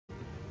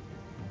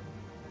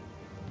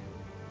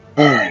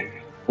Alright,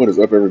 what is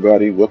up,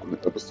 everybody? Welcome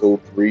to episode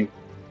 3,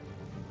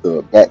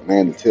 the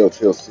Batman the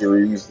Telltale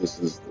series. This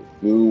is the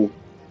New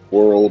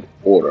World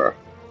Order,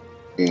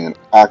 and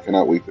I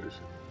cannot wait for this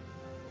shit.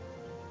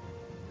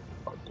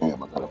 Oh,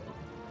 damn, I gotta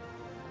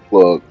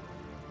plug.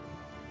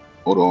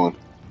 Hold on.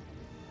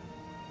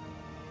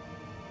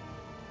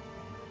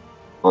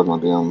 Plug my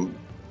damn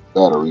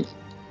battery.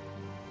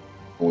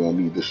 Oh, I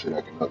need this shit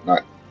acting up.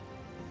 Not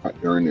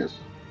during this.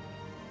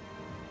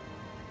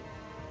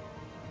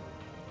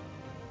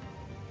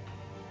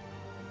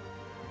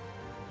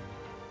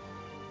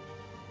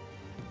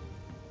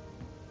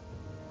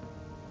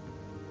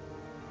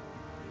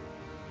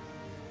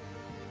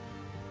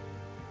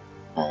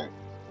 Alright,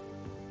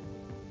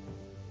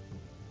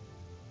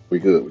 we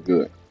good, we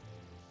good.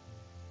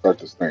 Start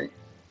this thing.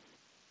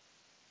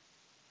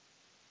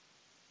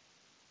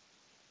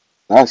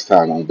 Last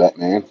time on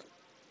Batman.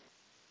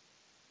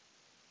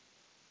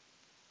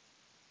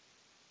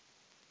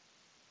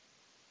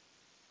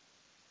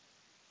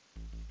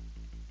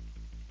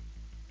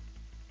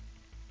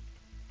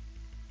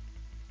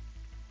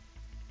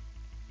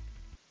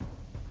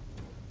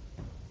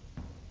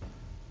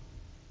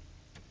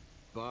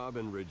 Bob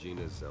and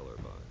Regina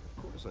Zellerbach.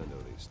 Of course I know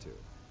these two.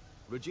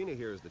 Regina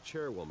here is the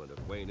chairwoman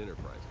of Wayne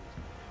Enterprises.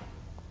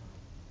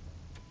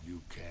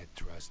 You can't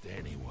trust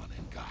anyone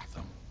in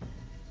Gotham.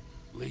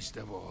 Least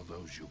of all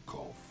those you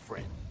call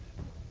friend.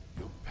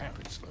 Your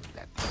parents learned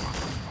that the hard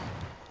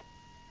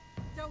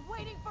way. They're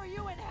waiting for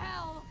you in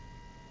hell!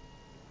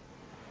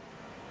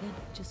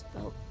 It just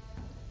felt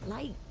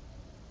light.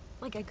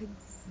 Like I could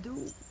do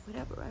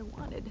whatever I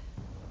wanted.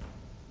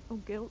 No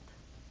guilt,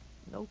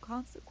 no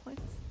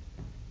consequence.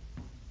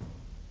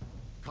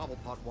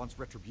 Cobblepot wants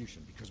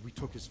retribution because we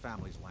took his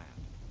family's land.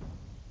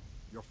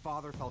 Your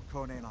father,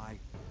 Falcone, and I,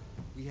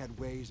 we had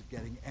ways of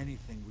getting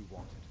anything we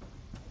wanted.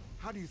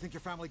 How do you think your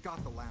family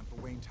got the land for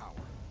Wayne Tower?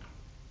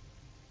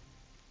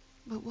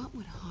 But what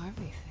would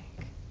Harvey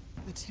think?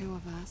 The two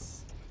of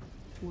us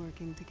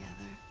working together.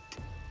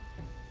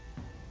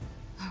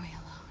 Are we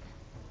alone?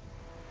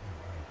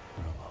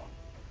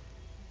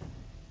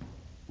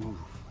 We're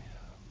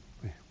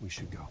alone. We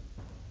should go.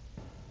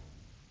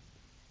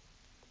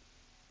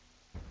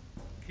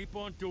 Keep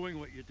on doing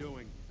what you're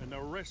doing, and the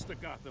rest of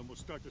Gotham will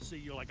start to see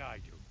you like I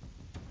do.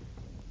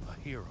 A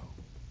hero.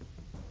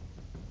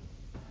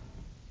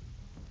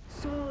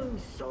 So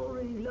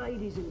sorry,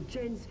 ladies and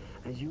gents.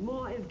 As you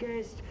might have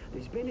guessed,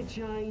 there's been a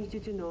change to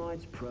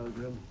tonight's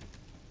program.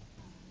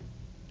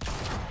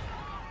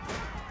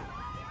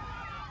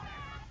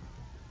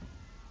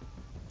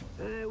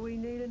 We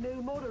need a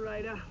new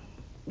moderator.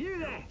 You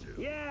there?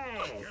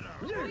 Yes!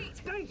 You!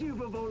 Thank you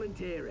for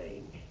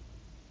volunteering.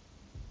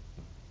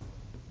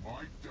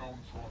 My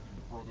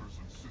downtrodden brothers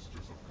and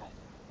sisters of Gotham,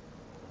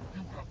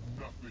 you have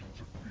nothing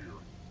to fear.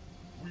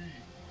 We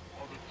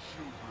are the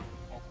children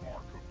of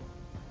Arkham.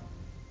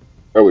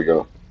 There we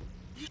go.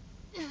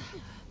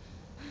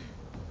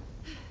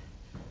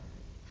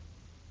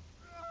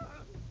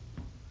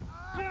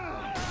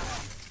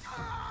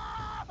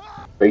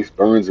 Face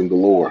burns and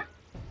galore.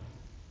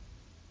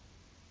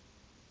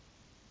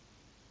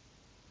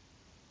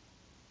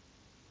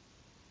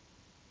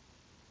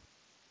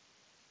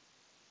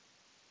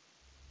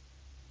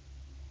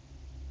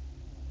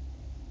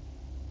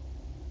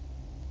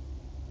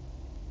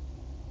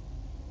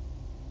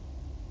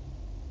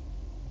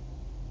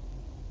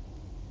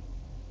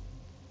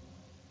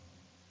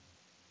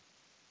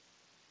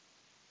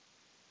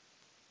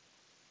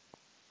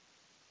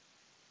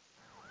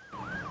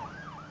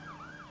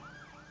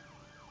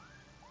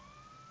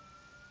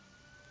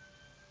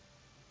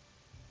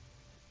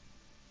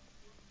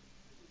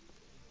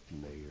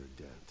 Mayor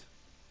Dent.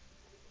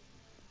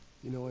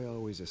 You know, I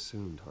always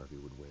assumed Harvey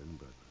would win,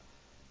 but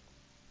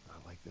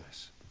not like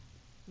this.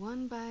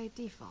 Won by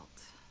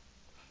default.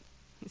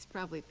 He's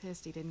probably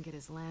pissed he didn't get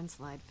his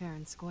landslide fair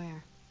and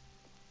square.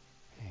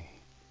 Hey,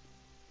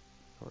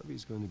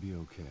 Harvey's going to be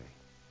okay.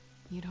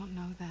 You don't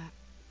know that.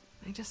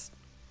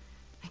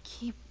 I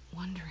keep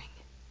wondering.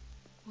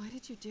 Why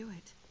did you do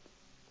it?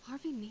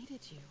 Harvey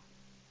needed you.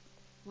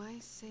 Why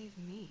save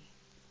me?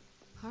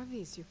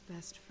 Harvey's your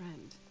best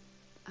friend.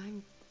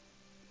 I'm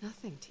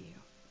nothing to you.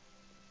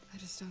 I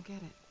just don't get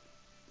it.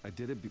 I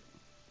did it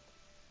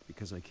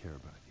because I care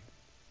about you.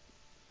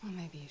 Well,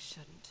 maybe you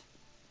shouldn't.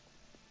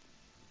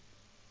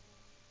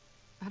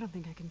 I don't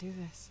think I can do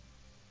this.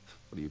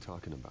 What are you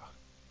talking about?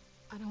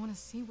 I don't want to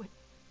see what...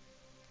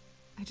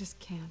 I just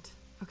can't,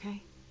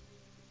 okay?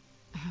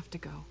 I have to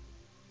go.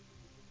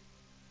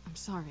 I'm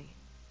sorry.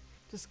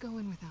 Just go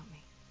in without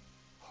me.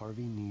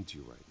 Harvey needs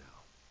you right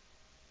now.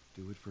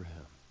 Do it for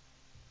him.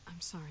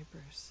 I'm sorry,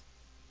 Bruce.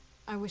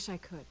 I wish I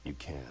could. You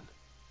can.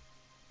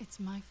 It's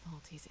my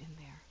fault he's in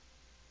there.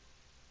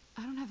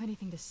 I don't have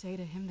anything to say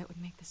to him that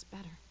would make this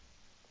better.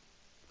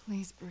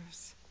 Please,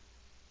 Bruce.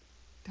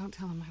 Don't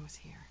tell him I was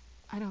here.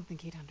 I don't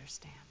think he'd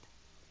understand.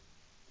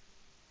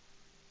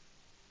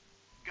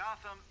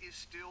 Gotham is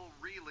still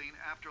reeling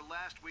after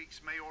last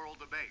week's mayoral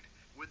debate.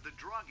 With the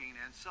drugging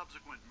and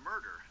subsequent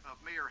murder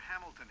of Mayor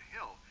Hamilton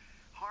Hill,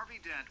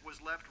 Harvey Dent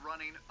was left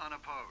running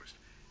unopposed.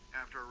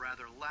 After a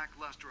rather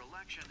lackluster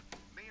election,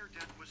 Mayor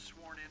Dent was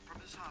sworn in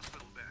from his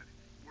hospital bed.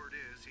 Word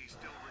is he's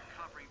still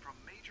recovering from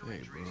major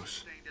injuries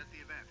sustained at the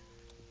event.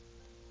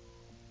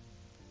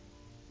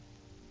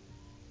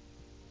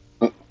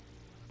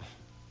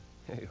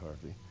 Hey,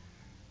 Harvey.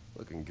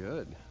 Looking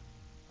good.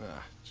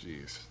 Ah,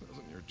 jeez.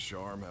 Doesn't your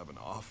charm have an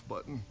off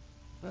button?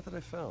 Not that I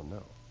found,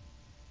 no.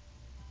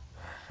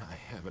 I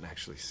haven't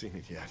actually seen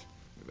it yet.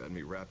 You've had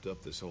me wrapped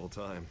up this whole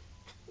time.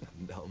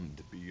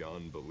 Numbed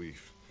beyond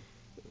belief.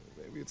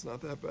 Maybe it's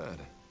not that bad.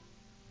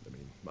 I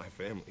mean, my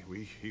family,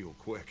 we heal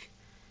quick.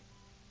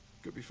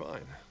 Could be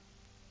fine.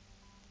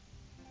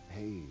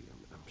 Hey,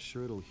 I'm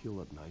sure it'll heal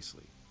up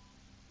nicely.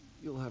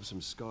 You'll have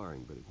some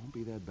scarring, but it won't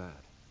be that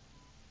bad.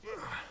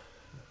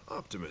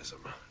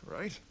 Optimism,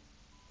 right?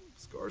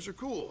 Scars are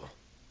cool.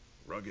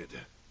 Rugged.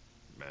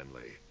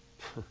 Manly.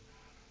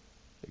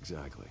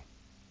 Exactly.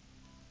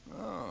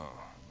 Oh,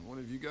 what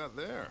have you got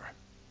there?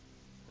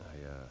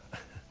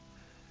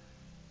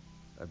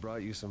 I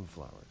brought you some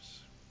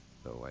flowers.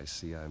 Though I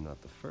see I'm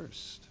not the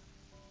first.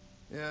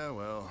 Yeah,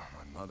 well,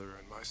 my mother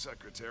and my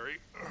secretary.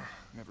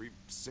 Every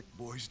sick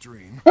boy's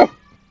dream.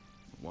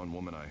 One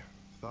woman I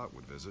thought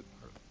would visit,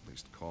 or at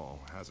least call,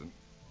 hasn't.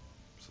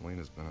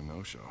 Selena's been a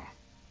no-show.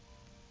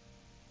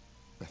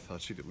 I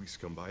thought she'd at least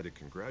come by to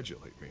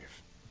congratulate me,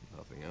 if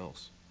nothing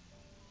else.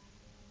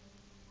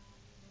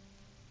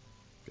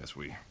 Guess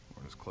we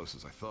weren't as close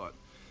as I thought.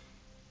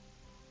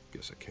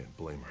 Guess I can't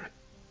blame her.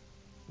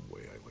 The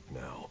way I look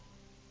now.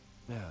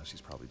 Yeah,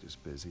 she's probably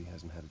just busy,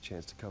 hasn't had a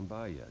chance to come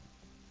by yet.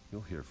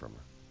 You'll hear from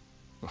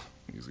her.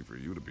 Easy for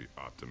you to be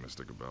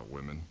optimistic about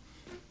women.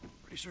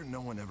 Pretty sure no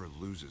one ever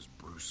loses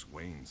Bruce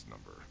Wayne's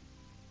number.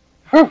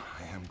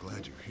 I am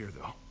glad you're here,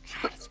 though.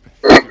 God, it's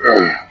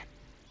been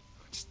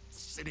just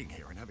sitting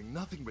here and having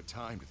nothing but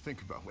time to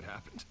think about what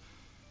happened.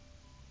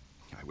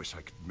 I wish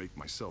I could make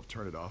myself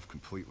turn it off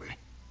completely.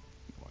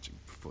 Watching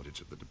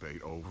footage of the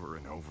debate over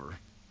and over.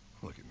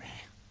 Look at me,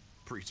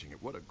 preaching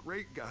it. What a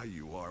great guy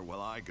you are, while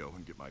I go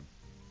and get my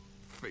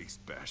face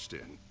bashed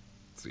in.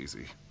 It's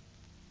easy.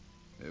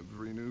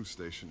 Every news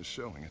station is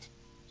showing it.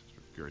 Just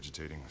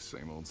regurgitating the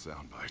same old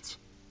sound bites.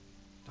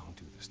 Don't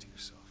do this to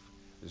yourself.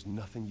 There's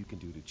nothing you can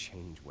do to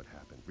change what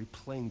happened.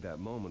 Replaying that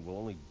moment will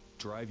only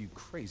drive you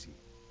crazy.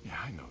 Yeah,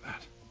 I know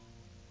that.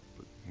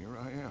 But here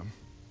I am.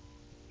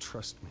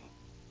 Trust me.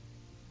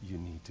 You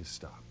need to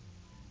stop.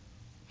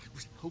 It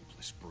was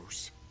hopeless,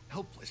 Bruce.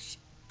 Helpless.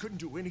 Couldn't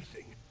do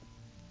anything.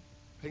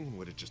 Penguin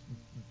would have just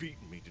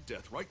beaten me to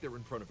death right there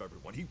in front of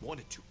everyone. He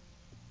wanted to.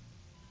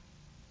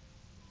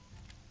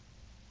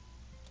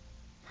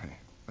 Hey,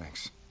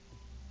 thanks.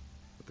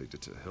 What they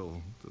did to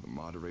Hill, to the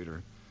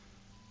moderator,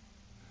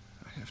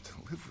 I have to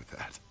live with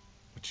that.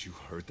 But you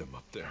heard them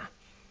up there.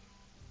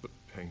 But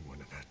Penguin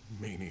and that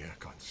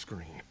maniac on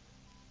screen.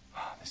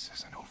 This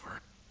isn't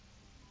over.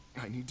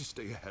 I need to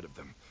stay ahead of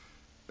them.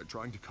 They're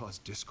trying to cause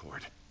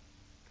discord.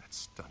 That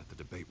stunt at the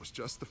debate was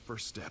just the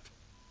first step.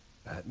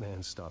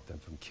 Batman stopped them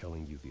from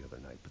killing you the other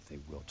night, but they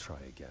will try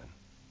again.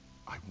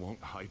 I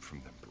won't hide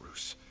from them,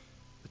 Bruce.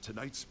 At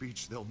tonight's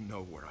speech, they'll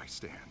know where I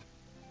stand.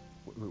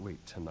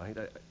 Wait, tonight?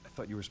 I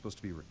thought you were supposed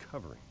to be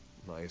recovering.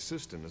 My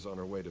assistant is on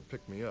her way to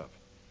pick me up.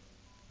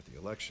 At the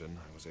election,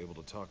 I was able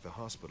to talk the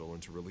hospital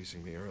into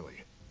releasing me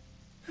early.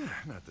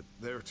 Not that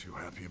they're too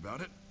happy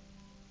about it.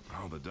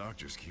 All the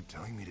doctors keep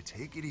telling me to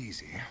take it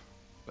easy.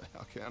 But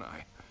how can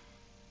I?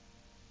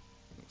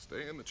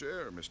 Stay in the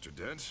chair, Mr.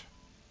 Dent.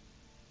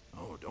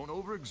 Oh, don't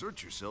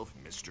overexert yourself,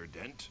 Mr.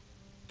 Dent.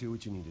 Do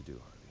what you need to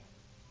do, Harvey.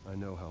 I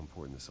know how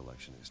important this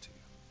election is to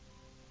you.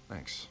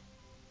 Thanks.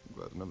 I'm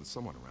glad to know that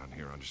someone around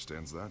here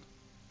understands that.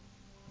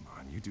 Come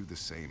on, you do the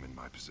same in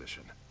my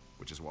position.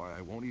 Which is why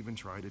I won't even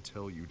try to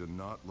tell you to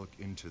not look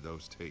into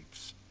those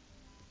tapes.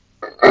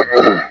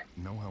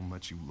 Know how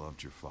much you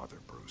loved your father,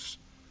 Bruce.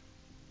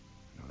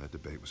 You know, that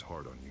debate was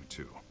hard on you,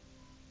 too.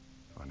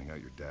 Finding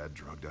out your dad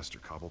drugged Esther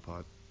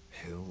Cobblepot,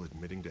 Hill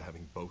admitting to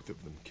having both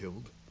of them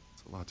killed.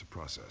 It's a lot to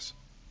process.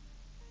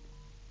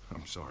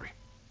 I'm sorry.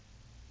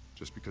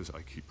 Just because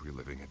I keep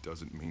reliving it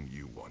doesn't mean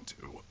you want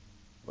to.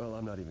 Well,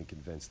 I'm not even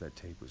convinced that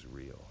tape was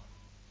real.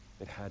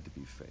 It had to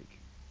be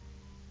fake.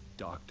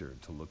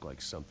 Doctored to look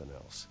like something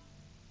else.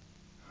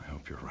 I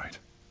hope you're right.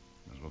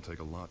 It will take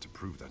a lot to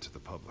prove that to the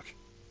public.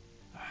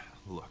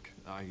 Look,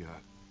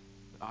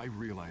 I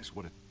realize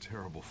what a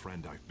terrible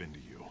friend I've been to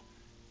you.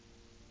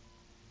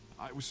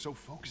 I was so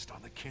focused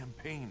on the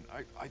campaign.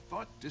 I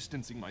thought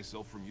distancing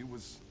myself from you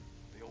was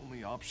the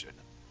only option.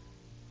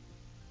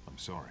 I'm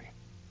sorry.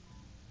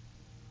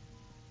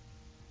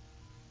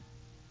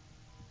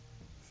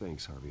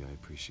 Thanks, Harvey. I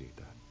appreciate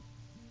that.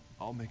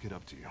 I'll make it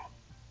up to you.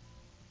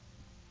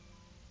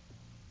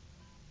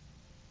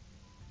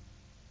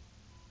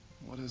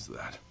 What is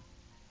that?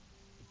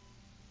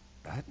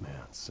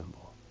 Batman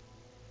symbol.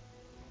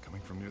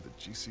 Coming from near the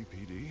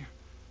GCPD?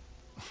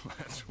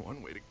 That's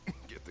one way to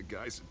get the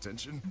guy's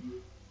attention.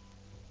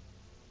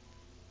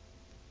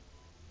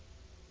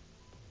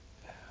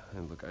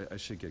 And look, I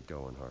should get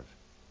going, Harv.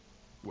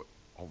 What,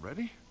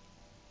 already?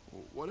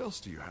 What else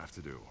do you have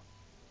to do?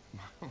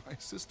 My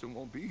assistant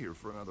won't be here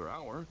for another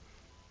hour.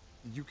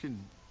 You can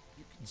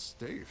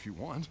stay if you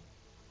want.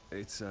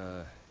 It's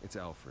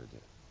Alfred.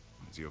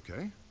 Is he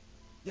okay?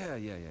 Yeah.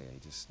 He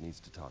just needs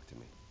to talk to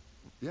me.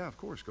 Yeah, of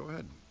course. Go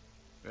ahead.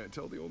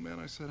 Tell the old man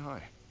I said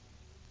hi.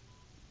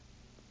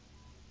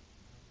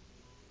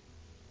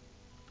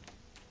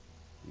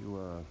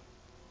 You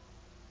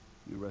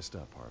rest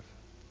up, Harv.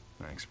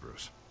 Thanks,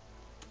 Bruce.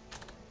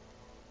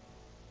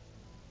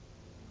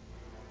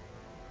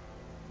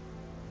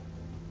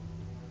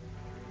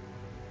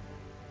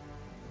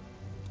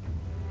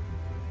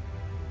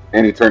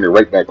 And he turned it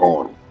right back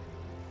on.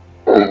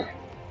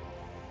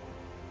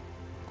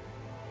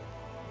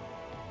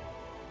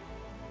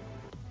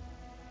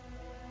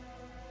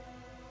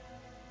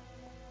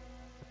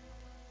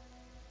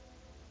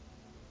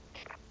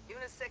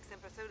 Unit 6 in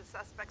pursuit of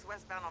suspects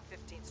westbound on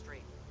 15th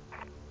Street.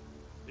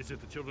 Is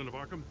it the Children of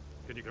Arkham?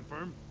 Can you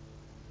confirm?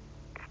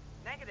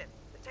 Negative.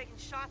 They're taking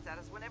shots at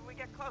us whenever we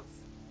get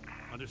close.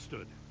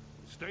 Understood.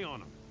 Stay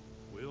on them.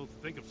 We'll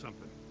think of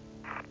something.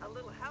 A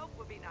little help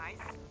would be nice.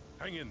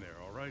 Hang in there,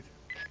 all right?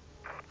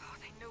 Oh,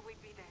 they knew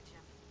we'd be there,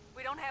 Jim.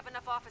 We don't have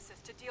enough officers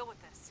to deal with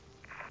this.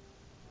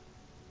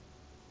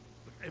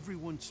 Look,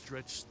 everyone's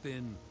stretched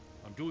thin.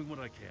 I'm doing what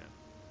I can.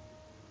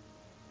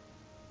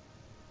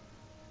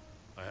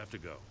 I have to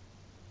go.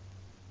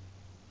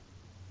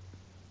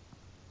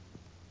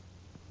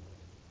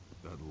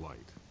 That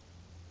light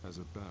has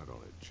a bat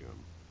on it, Jim.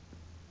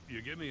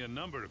 You give me a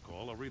number to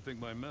call, I'll rethink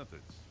my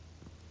methods.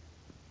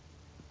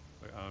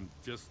 I'm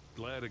just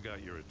glad it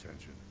got your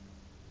attention.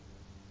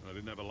 I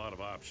didn't have a lot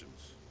of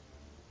options.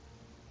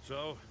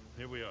 So,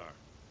 here we are.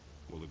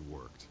 Well, it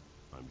worked.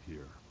 I'm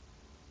here.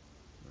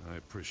 I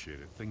appreciate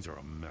it. Things are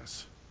a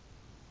mess.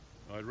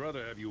 I'd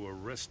rather have you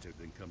arrested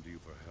than come to you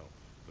for help.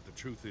 But the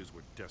truth is,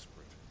 we're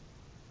desperate.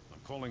 I'm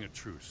calling a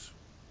truce.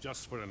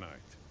 Just for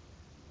tonight.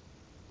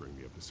 Bring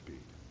me up to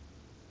speed.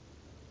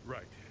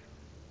 Right.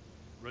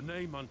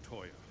 Renee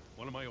Montoya,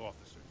 one of my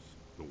officers.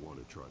 The one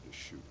who tried to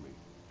shoot me.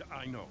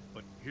 I know,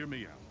 but hear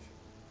me out.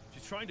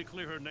 She's trying to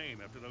clear her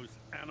name after those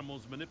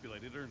animals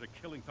manipulated her into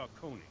killing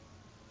Falcone.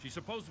 She's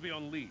supposed to be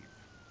on leave,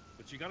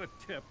 but she got a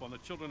tip on the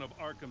Children of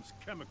Arkham's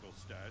chemical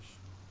stash,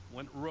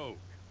 went rogue.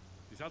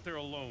 She's out there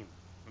alone,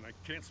 and I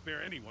can't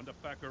spare anyone to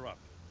back her up.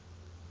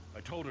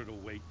 I told her to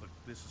wait, but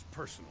this is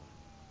personal.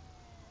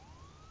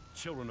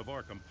 Children of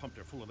Arkham pumped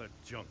her full of that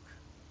junk.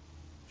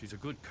 She's a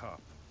good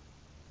cop.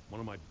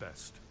 One of my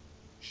best.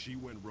 She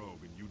went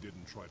rogue and you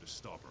didn't try to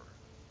stop her.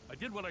 I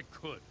did what I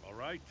could, all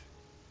right?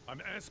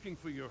 I'm asking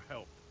for your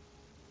help.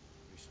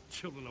 These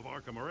Children of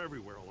Arkham are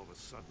everywhere all of a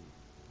sudden.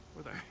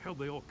 Where the hell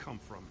they all come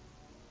from?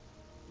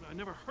 I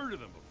never heard of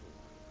them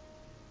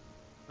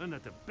before. And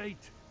that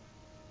debate.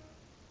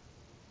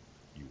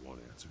 You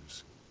want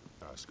answers?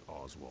 Ask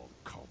Oswald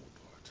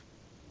Cobblepot.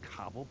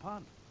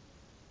 Cobblepot?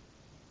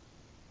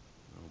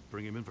 I'll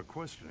bring him in for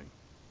questioning.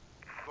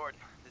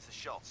 Gordon, this is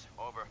Schultz.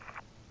 Over.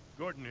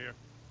 Gordon here.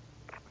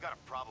 We got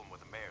a problem with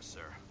the mayor,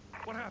 sir.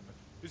 What happened?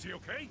 Is he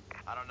okay?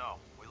 I don't know.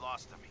 We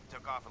lost him. He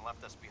took off and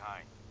left us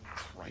behind.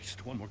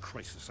 Christ, one more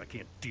crisis I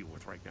can't deal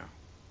with right now.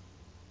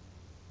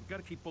 We've got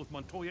to keep both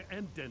Montoya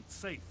and Dent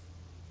safe.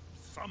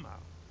 Somehow.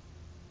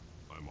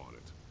 I'm on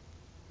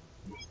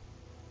it.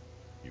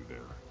 You there?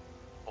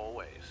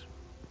 Always.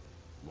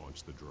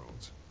 Launch the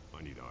drones.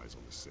 I need eyes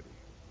on the city.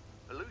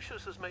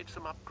 Lucius has made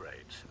some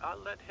upgrades. I'll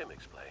let him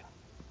explain.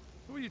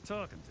 Who are you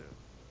talking to?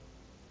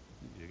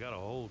 You got a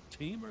whole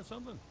team or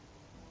something?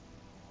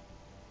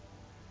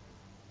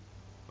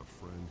 A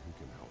friend who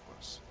can help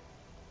us.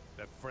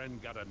 That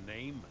friend got a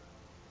name?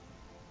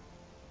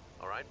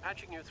 All right,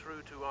 patching you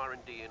through to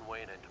R&D in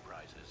Wayne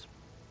Enterprises.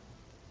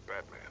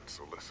 Batman,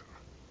 so listen.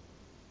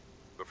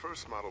 The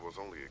first model was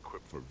only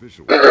equipped for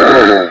visual,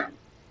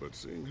 but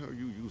seeing how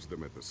you use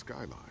them at the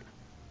skyline,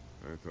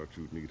 I thought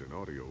you'd need an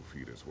audio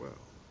feed as well.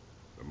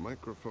 The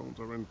microphones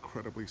are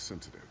incredibly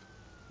sensitive.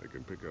 They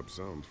can pick up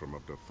sounds from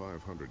up to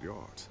 500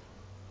 yards.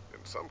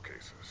 In some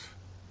cases,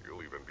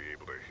 you'll even be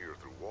able to hear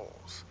through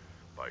walls,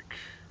 like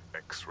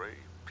X-ray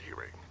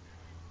peering.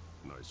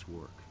 Nice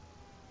work.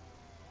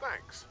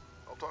 Thanks.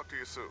 I'll talk to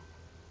you soon.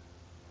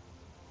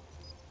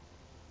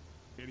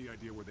 Any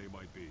idea where they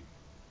might be?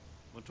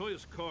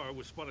 Montoya's car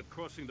was spotted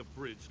crossing the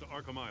bridge to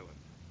Arkham Island.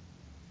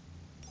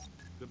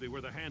 Could be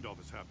where the handoff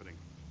is happening.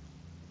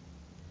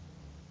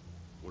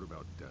 What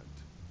about Dent?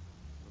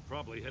 We're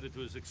probably headed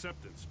to his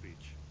acceptance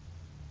speech.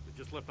 They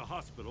just left the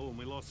hospital and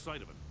we lost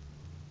sight of him.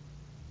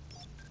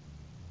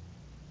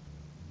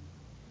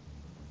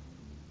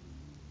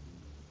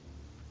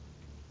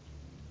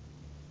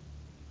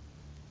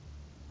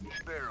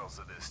 Barrels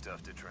of this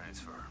stuff to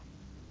transfer.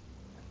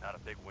 And not a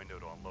big window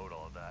to unload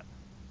all of that.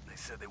 They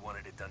said they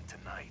wanted it done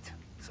tonight,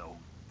 so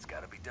it's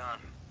gotta be done.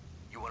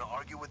 You wanna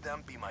argue with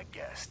them? Be my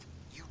guest.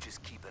 You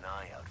just keep an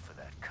eye out for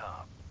that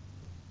cop.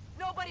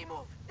 Nobody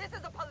move! This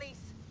is the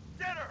police!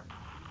 Dinner!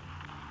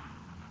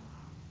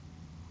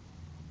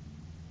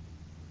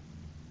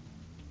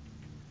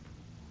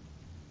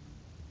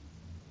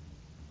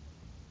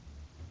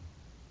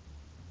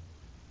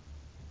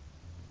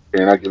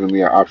 They're not giving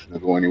me an option to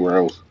go anywhere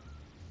else.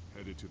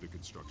 headed to the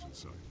construction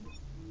site.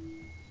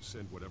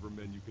 Send whatever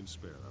men you can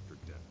spare after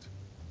Dent.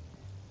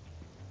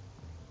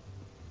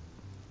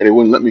 And they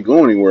wouldn't let me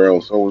go anywhere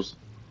else. I'll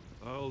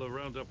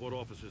round up what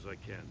officers I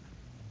can.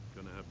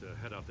 Gonna have to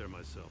head out there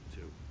myself,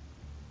 too.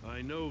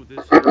 I know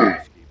this is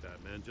risky,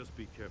 Batman. Just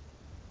be careful.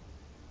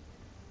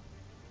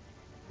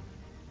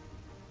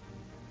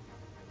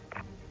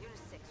 Unit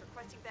 6,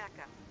 requesting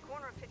backup.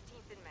 Corner of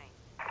 15th and Main.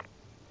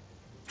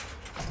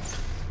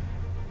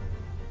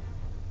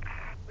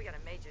 We got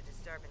a major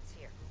disturbance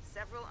here.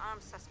 Several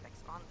armed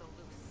suspects on the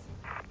loose.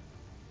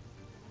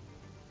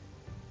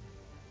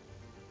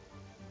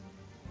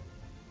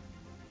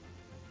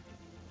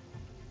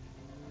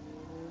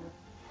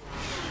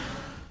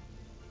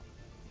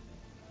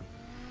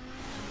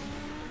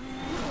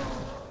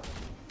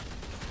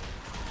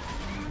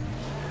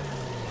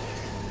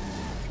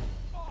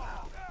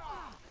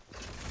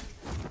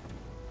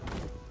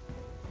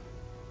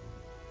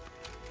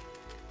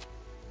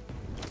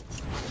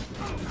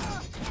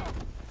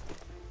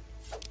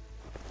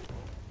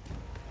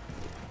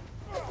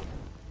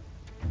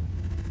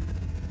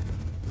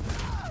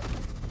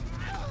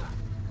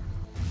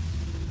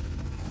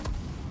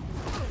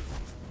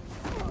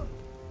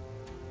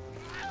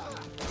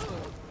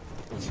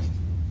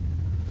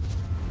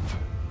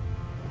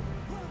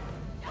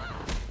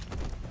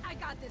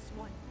 This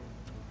one.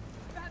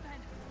 Batman,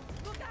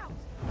 look out!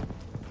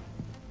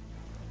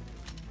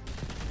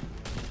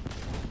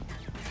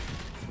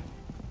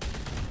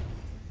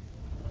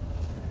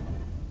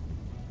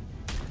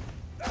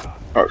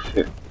 Oh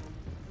shit.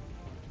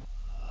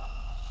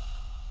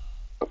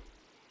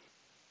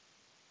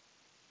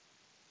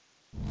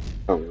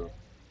 Oh no.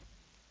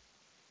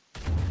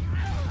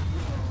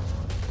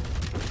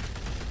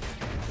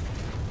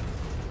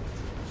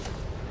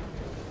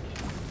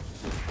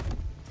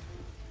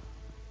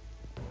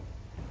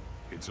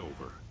 It's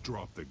over.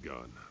 Drop the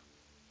gun.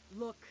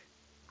 Look,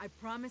 I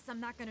promise I'm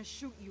not gonna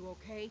shoot you,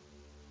 okay?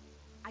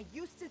 I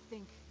used to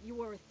think you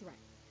were a threat,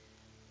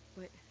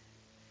 but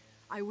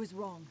I was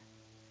wrong.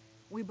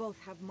 We both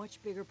have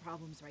much bigger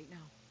problems right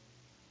now.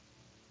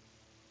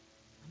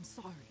 I'm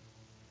sorry.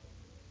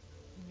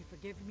 Can you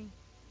forgive me?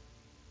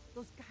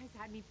 Those guys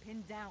had me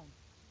pinned down.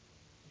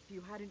 If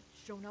you hadn't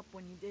shown up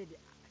when you did...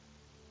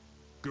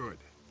 Good.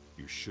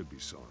 You should be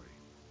sorry.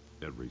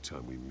 Every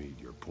time we meet,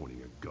 you're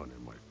pointing a gun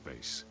in my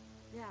face.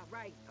 Yeah,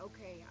 right,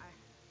 okay,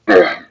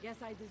 I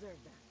guess I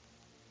deserve that.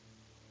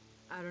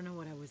 I don't know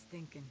what I was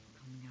thinking,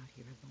 coming out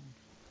here alone.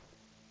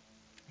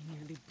 I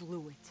nearly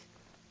blew it.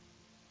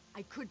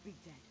 I could be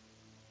dead.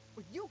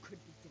 Or you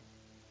could be dead.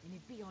 And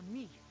it'd be on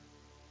me.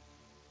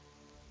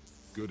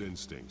 Good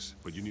instincts,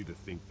 but you need to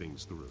think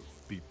things through.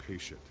 Be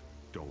patient.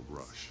 Don't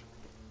rush.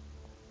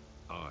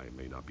 I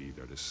may not be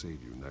there to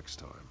save you next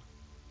time.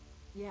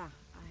 Yeah,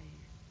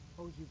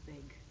 I owe you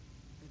big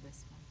for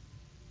this one.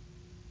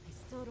 I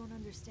still don't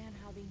understand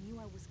how they knew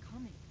I was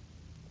coming.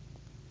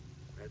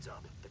 Heads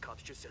up. The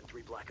cops just sent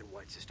 3 black and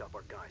whites to stop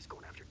our guys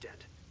going after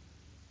Dent.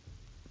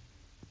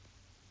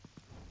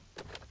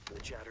 From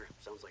the chatter,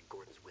 sounds like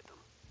Gordon's with them.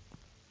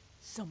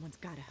 Someone's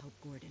gotta help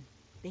Gordon.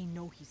 They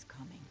know he's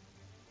coming.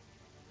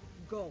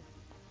 Go.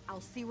 I'll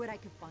see what I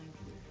can find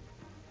here.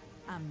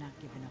 I'm not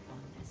giving up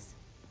on this.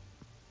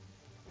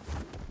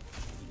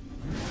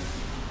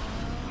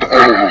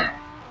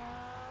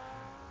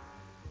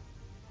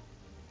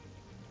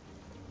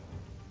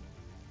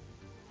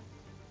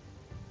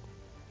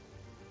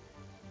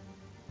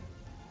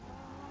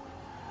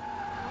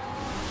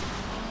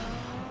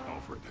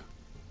 Alfred.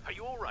 Are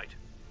you all right?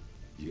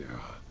 Yeah,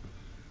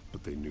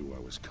 but they knew I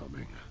was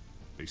coming.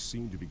 They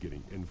seem to be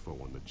getting info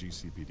on the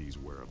GCPD's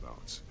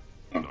whereabouts.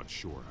 I'm not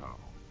sure how.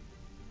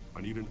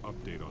 I need an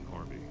update on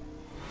Harvey.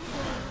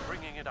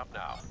 Bringing it up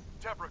now.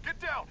 Deborah, get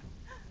down!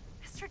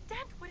 Mr.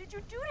 Dent, what did you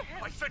do to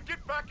him? I said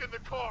get back in the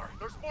car!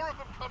 There's more of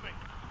them coming!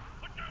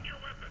 Put down your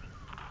weapon!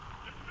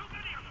 There's too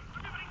many of them!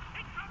 Everybody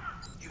take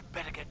cover! You'd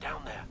better get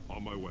down there.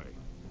 On my way.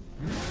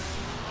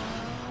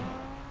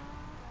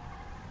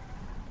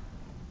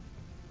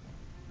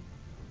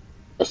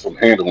 There's some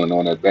handling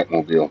on that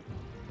Batmobile.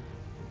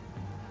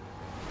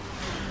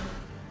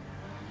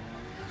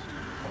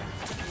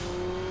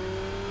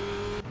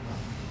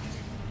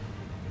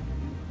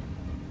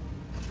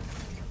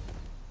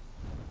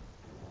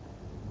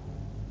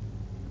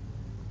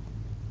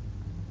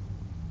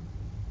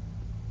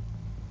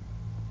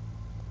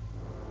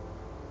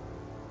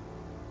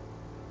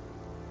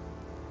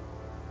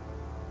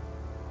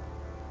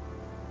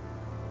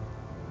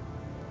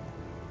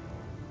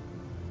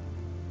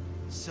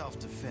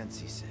 Self-defense,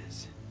 he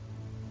says.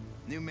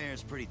 New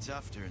mayor's pretty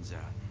tough, turns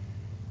out.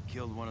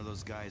 Killed one of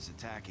those guys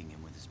attacking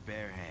him with his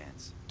bare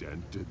hands.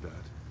 Dent did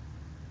that?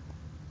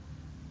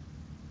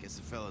 Guess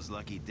the fella's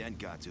lucky Dent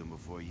got to him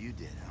before you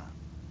did, huh?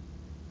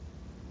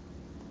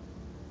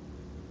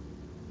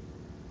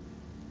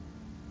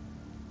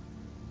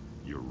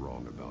 You're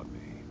wrong about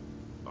me.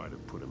 I'd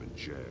have put him in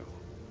jail.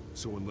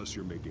 So unless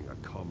you're making a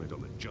comment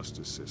on the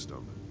justice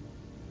system,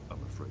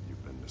 I'm afraid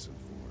you've been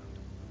misinformed.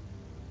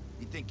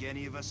 You think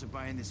any of us are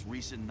buying this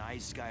recent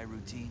nice guy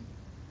routine?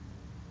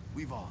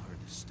 We've all heard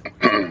the stories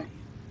about you. At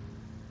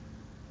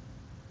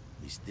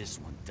least this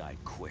one died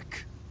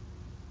quick.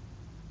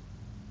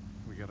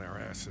 We got our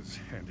asses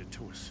handed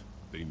to us.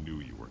 They knew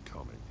you were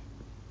coming.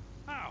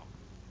 How?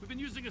 We've been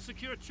using a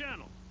secure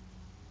channel.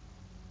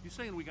 You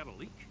saying we got a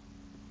leak?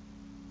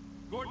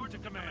 Gordon to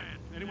command.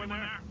 Anyone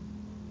there?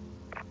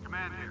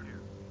 Command here.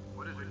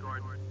 What is it,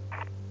 Gordon?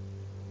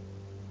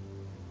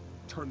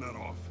 Turn that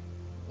off.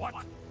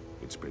 What?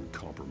 It's been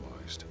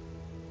compromised.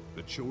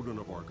 The children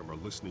of Arkham are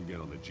listening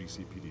in on the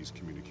GCPD's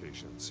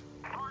communications.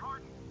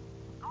 Gordon,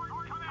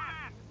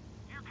 command!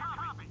 You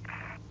copy?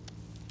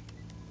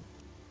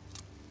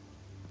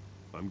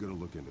 I'm gonna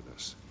look into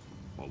this.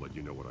 I'll let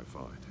you know what I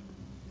find.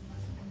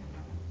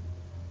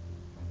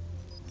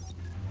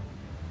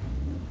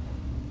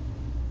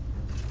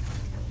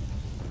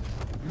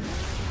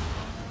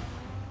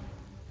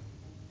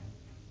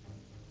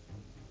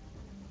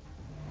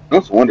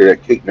 No wonder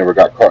that Kate never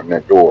got caught in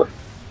that door.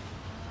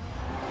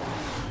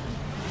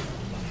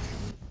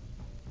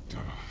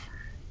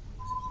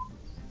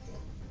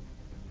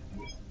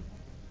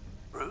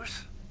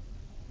 Bruce?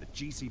 The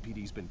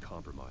GCPD's been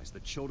compromised.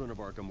 The children of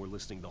Arkham were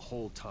listening the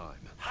whole time.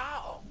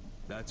 How?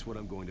 That's what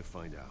I'm going to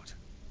find out.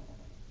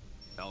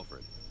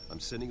 Alfred, I'm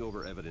sending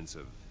over evidence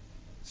of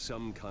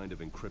some kind of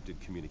encrypted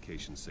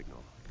communication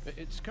signal.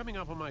 It's coming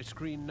up on my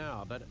screen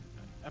now, but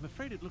I'm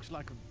afraid it looks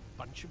like a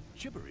bunch of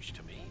gibberish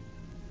to me.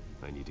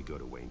 I need to go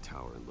to Wayne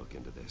Tower and look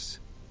into this.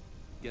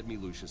 Get me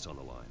Lucius on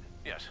the line.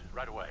 Yes,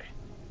 right away.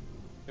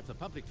 If the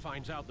public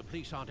finds out the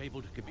police aren't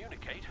able to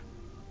communicate...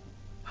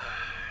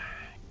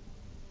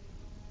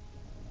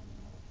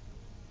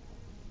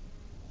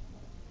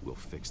 We'll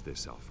fix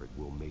this, Alfred.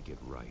 We'll make it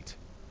right.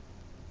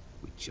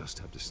 We just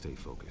have to stay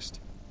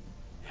focused.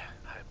 Yeah,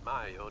 I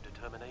admire your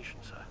determination,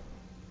 sir.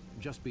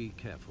 Just be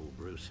careful,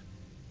 Bruce.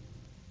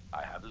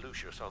 I have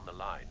Lucius on the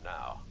line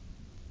now.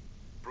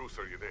 Bruce,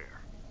 are you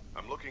there?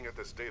 I'm looking at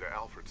this data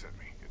Alfred sent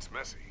me. It's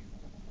messy.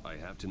 I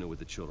have to know what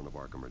the children of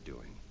Arkham are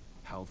doing.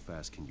 How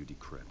fast can you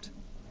decrypt?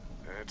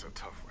 It's a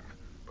tough one,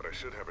 but I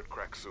should have it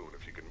cracked soon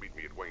if you can meet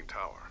me at Wayne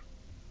Tower.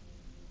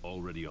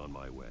 Already on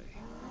my way.